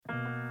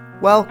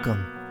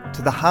Welcome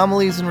to the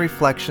Homilies and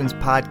Reflections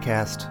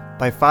podcast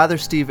by Father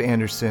Steve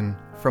Anderson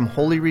from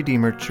Holy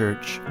Redeemer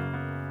Church.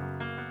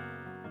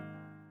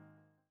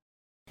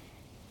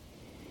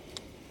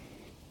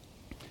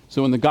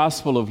 So in the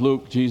Gospel of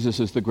Luke, Jesus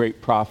is the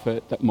great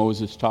prophet that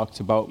Moses talks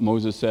about.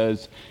 Moses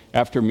says,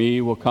 "After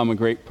me will come a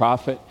great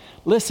prophet.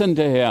 Listen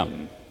to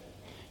him."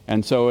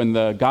 And so in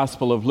the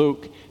Gospel of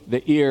Luke,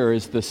 the ear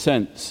is the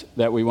sense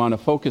that we want to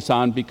focus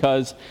on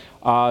because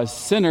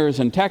sinners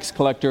and tax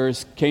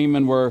collectors came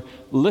and were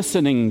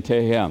listening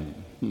to him.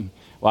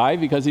 Why?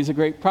 Because he's a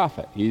great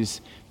prophet.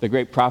 He's the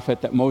great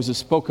prophet that Moses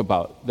spoke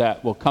about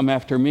that will come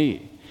after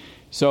me.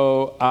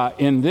 So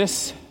in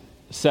this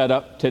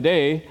setup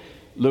today,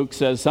 Luke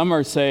says some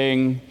are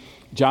saying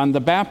John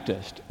the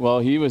Baptist. Well,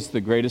 he was the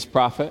greatest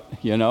prophet,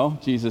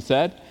 Jesus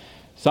said.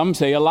 Some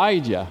say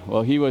Elijah.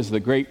 Well, he was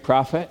the great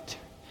prophet.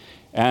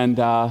 And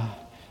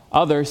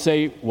others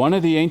say one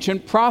of the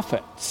ancient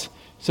prophets.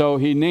 So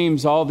he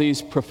names all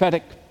these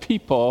prophetic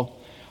people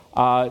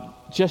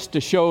just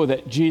to show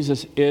that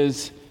Jesus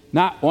is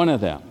not one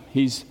of them.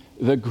 He's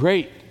the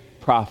great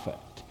prophet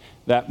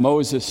that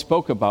Moses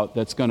spoke about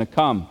that's going to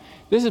come.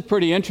 This is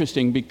pretty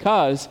interesting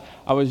because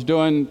I was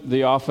doing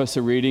the office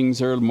of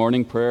readings or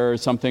morning prayer or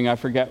something. I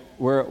forget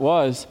where it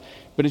was,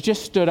 but it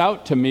just stood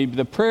out to me.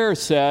 The prayer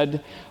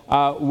said,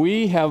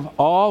 we have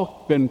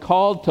all been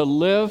called to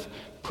live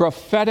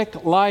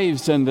prophetic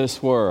lives in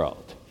this world.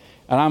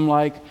 And I'm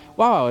like,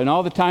 wow, in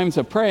all the times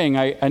of praying,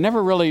 I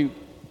never really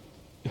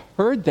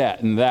heard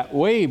that in that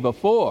way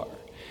before.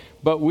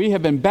 But we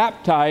have been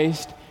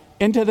baptized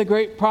into the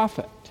great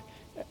prophet,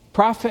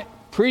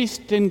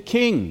 priest, and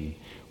king.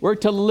 We're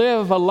to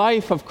live a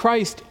life of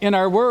Christ in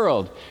our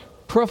world.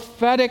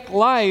 Prophetic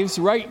lives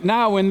right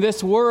now in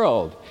this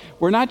world.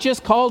 We're not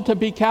just called to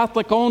be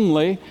Catholic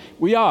only.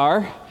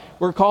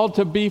 We're called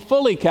to be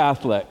fully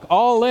Catholic,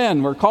 all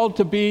in. We're called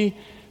to be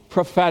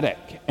prophetic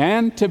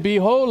and to be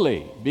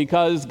holy,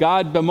 because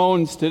God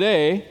bemoans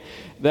today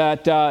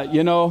that,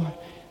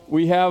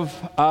 we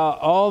have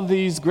all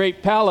these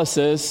great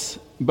palaces,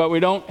 but we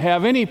don't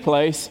have any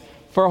place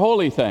for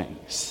holy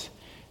things.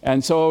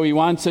 And so he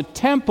wants a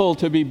temple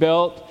to be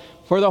built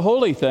for the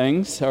holy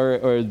things,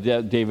 or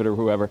David or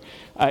whoever.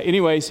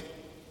 Anyways,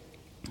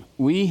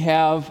 we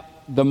have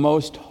the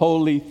most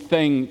holy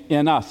thing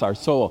in us, our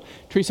soul.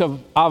 Teresa of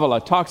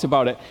Avila talks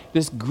about it,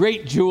 this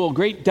great jewel,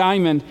 great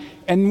diamond,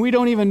 and we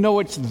don't even know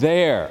it's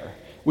there.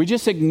 We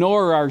just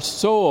ignore our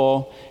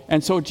soul,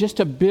 and so just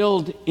to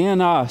build in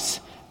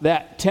us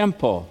that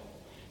temple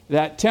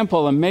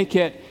and make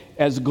it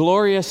as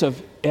glorious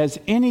as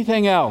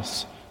anything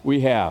else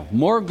we have,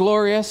 more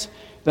glorious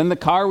than the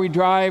car we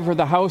drive or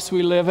the house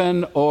we live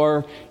in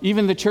or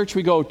even the church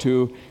we go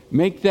to.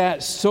 Make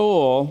that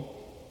soul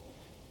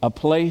a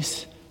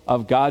place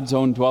of God's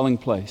own dwelling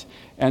place.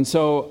 And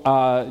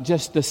so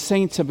just the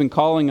saints have been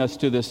calling us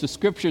to this. The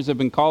scriptures have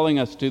been calling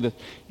us to this.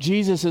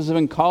 Jesus has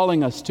been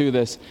calling us to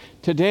this.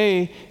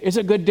 Today is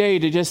a good day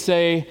to just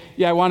say,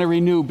 I want to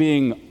renew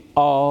being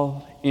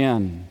all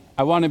in.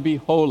 I want to be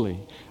holy.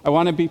 I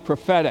want to be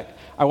prophetic.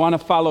 I want to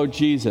follow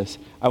Jesus.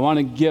 I want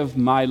to give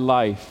my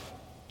life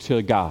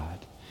to God.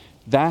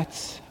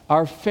 That's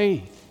our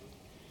faith.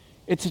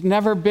 It's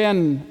never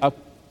been a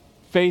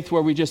faith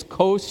where we just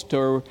coast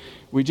or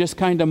we just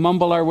kind of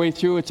mumble our way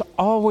through. It's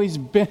always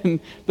been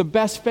the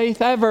best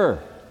faith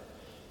ever.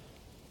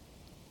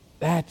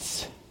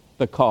 That's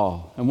the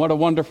call. And what a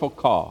wonderful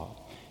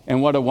call.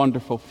 And what a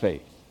wonderful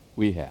faith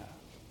we have.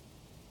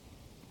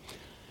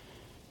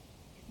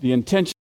 The intention